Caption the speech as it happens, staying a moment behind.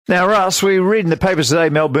Now, Russ, we read in the papers today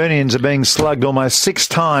Melburnians are being slugged almost 6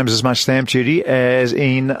 times as much stamp duty as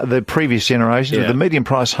in the previous generation. Yeah. The median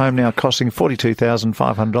price home now costing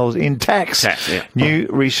 $42,500 in tax. Yeah. New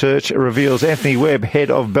research reveals. Anthony Webb, head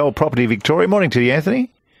of Bell Property Victoria. Morning to you, Anthony.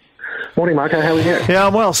 Morning, Marco. How are you? Yeah,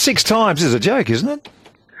 well, 6 times is a joke, isn't it?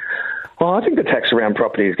 Well, I think the tax around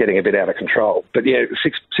property is getting a bit out of control. But yeah,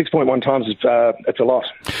 6.1 times, it's a lot.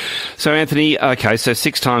 So, Anthony, okay, so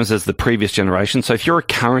 6 times as the previous generation. So if you're a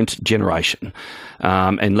current generation,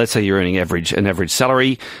 and let's say you're earning an average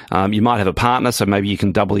salary, you might have a partner, so maybe you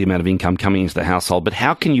can double the amount of income coming into the household. But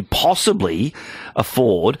how can you possibly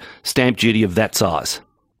afford stamp duty of that size?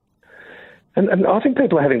 And I think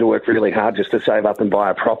people are having to work really hard just to save up and buy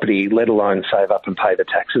a property, let alone save up and pay the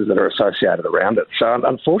taxes that are associated around it. So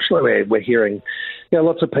unfortunately, we're hearing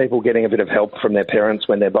lots of people getting a bit of help from their parents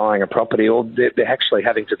when they're buying a property, or they're actually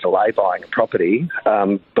having to delay buying a property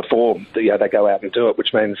before they go out and do it,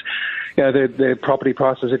 which means their property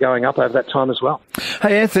prices are going up over that time as well.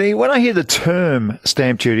 Hey, Anthony, when I hear the term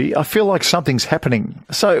stamp duty, I feel like something's happening.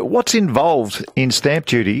 So what's involved in stamp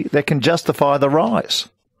duty that can justify the rise?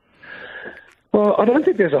 Well, I don't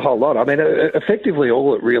think there's a whole lot. I mean, effectively,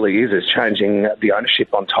 all it really is changing the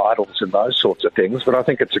ownership on titles and those sorts of things. But I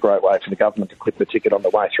think it's a great way for the government to clip the ticket on the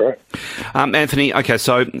way through. Anthony, okay,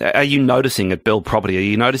 so are you noticing at Bell Property, are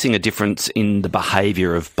you noticing a difference in the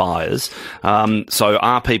behaviour of buyers? So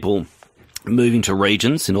are people moving to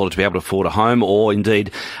regions in order to be able to afford a home, or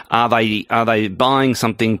indeed are they buying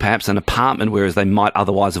something, perhaps an apartment, whereas they might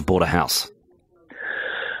otherwise have bought a house?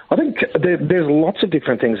 I think there's lots of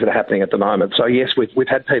different things that are happening at the moment. So, yes, we've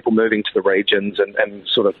had people moving to the regions and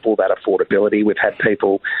sort of for that affordability. We've had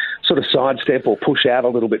people sort of sidestep or push out a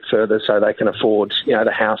little bit further so they can afford,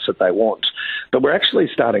 the house that they want. But we're actually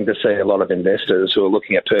starting to see a lot of investors who are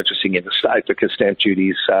looking at purchasing in the state because stamp duty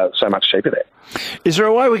is so much cheaper there. Is there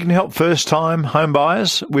a way we can help first-time home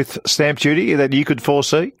buyers with stamp duty that you could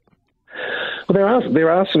foresee? Well,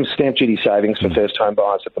 there are some stamp duty savings for first-home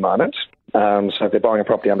buyers at the moment. So if they're buying a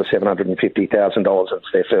property under $750,000,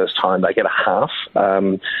 it's their first home, they get half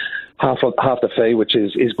the fee, which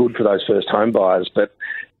is good for those first home buyers. But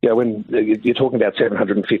when you're talking about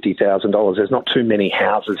 $750,000, there's not too many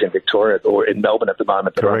houses in Victoria or in Melbourne at the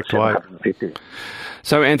moment that are $750,000.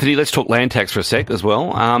 So, Anthony, let's talk land tax for a sec as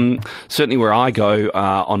well. Certainly where I go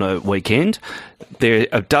on a weekend, there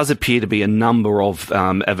does appear to be a number of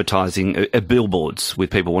advertising billboards with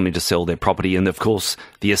people wanting to sell their property. And, of course,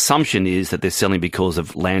 the assumption is that they're selling because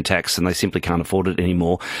of land tax and they simply can't afford it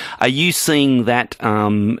anymore. Are you seeing that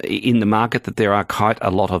in the market, that there are quite a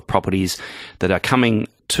lot of properties that are coming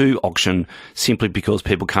to auction simply because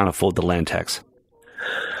people can't afford the land tax?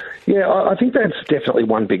 Yeah, I think that's definitely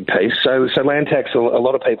one big piece. So land tax, a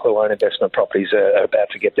lot of people who own investment properties are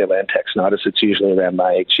about to get their land tax notice. It's usually around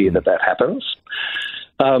May each year that happens.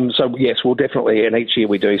 So, yes, we'll definitely, and each year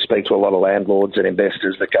we do speak to a lot of landlords and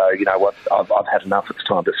investors that go, you know what, I've had enough, it's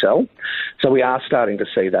time to sell. So we are starting to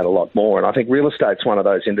see that a lot more. And I think real estate's one of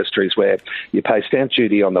those industries where you pay stamp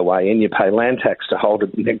duty on the way in, you pay land tax to hold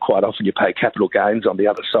it, and then quite often you pay capital gains on the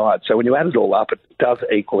other side. So when you add it all up, it does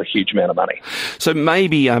equal a huge amount of money. So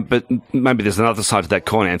maybe, but maybe there's another side to that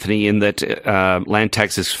coin, Anthony, in that land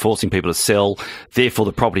tax is forcing people to sell, therefore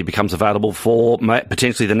the property becomes available for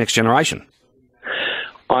potentially the next generation.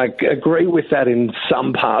 I agree with that in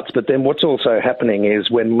some parts, but then what's also happening is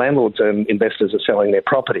when landlords and investors are selling their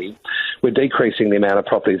property, we're decreasing the amount of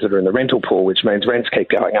properties that are in the rental pool, which means rents keep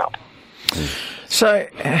going up. So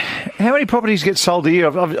how many properties get sold a year?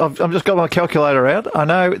 I've just got my calculator out. I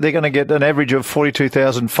know they're going to get an average of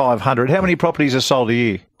 42,500. How many properties are sold a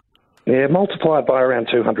year? Yeah, multiplied by around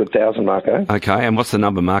 200,000, Marco. Okay, and what's the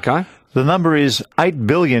number, Marco? The number is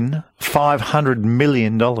 $8.5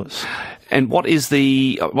 billion. And what's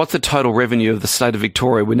the total revenue of the state of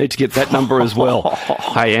Victoria? We need to get that number as well.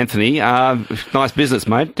 Hey, Anthony, nice business,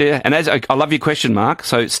 mate. Yeah. And I love your question, Mark.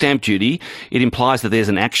 So stamp duty, it implies that there's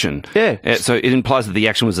an action. Yeah. So it implies that the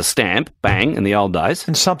action was a stamp, bang, in the old days.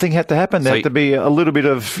 And something had to happen. There had to be a little bit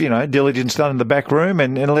of, diligence done in the back room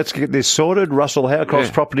and let's get this sorted. Russell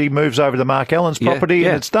Howcroft's property moves over to Mark Allen's property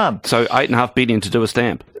and it's done. So $8.5 billion to do a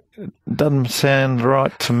stamp. Doesn't sound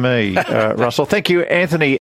right to me, Russell. Thank you, Anthony.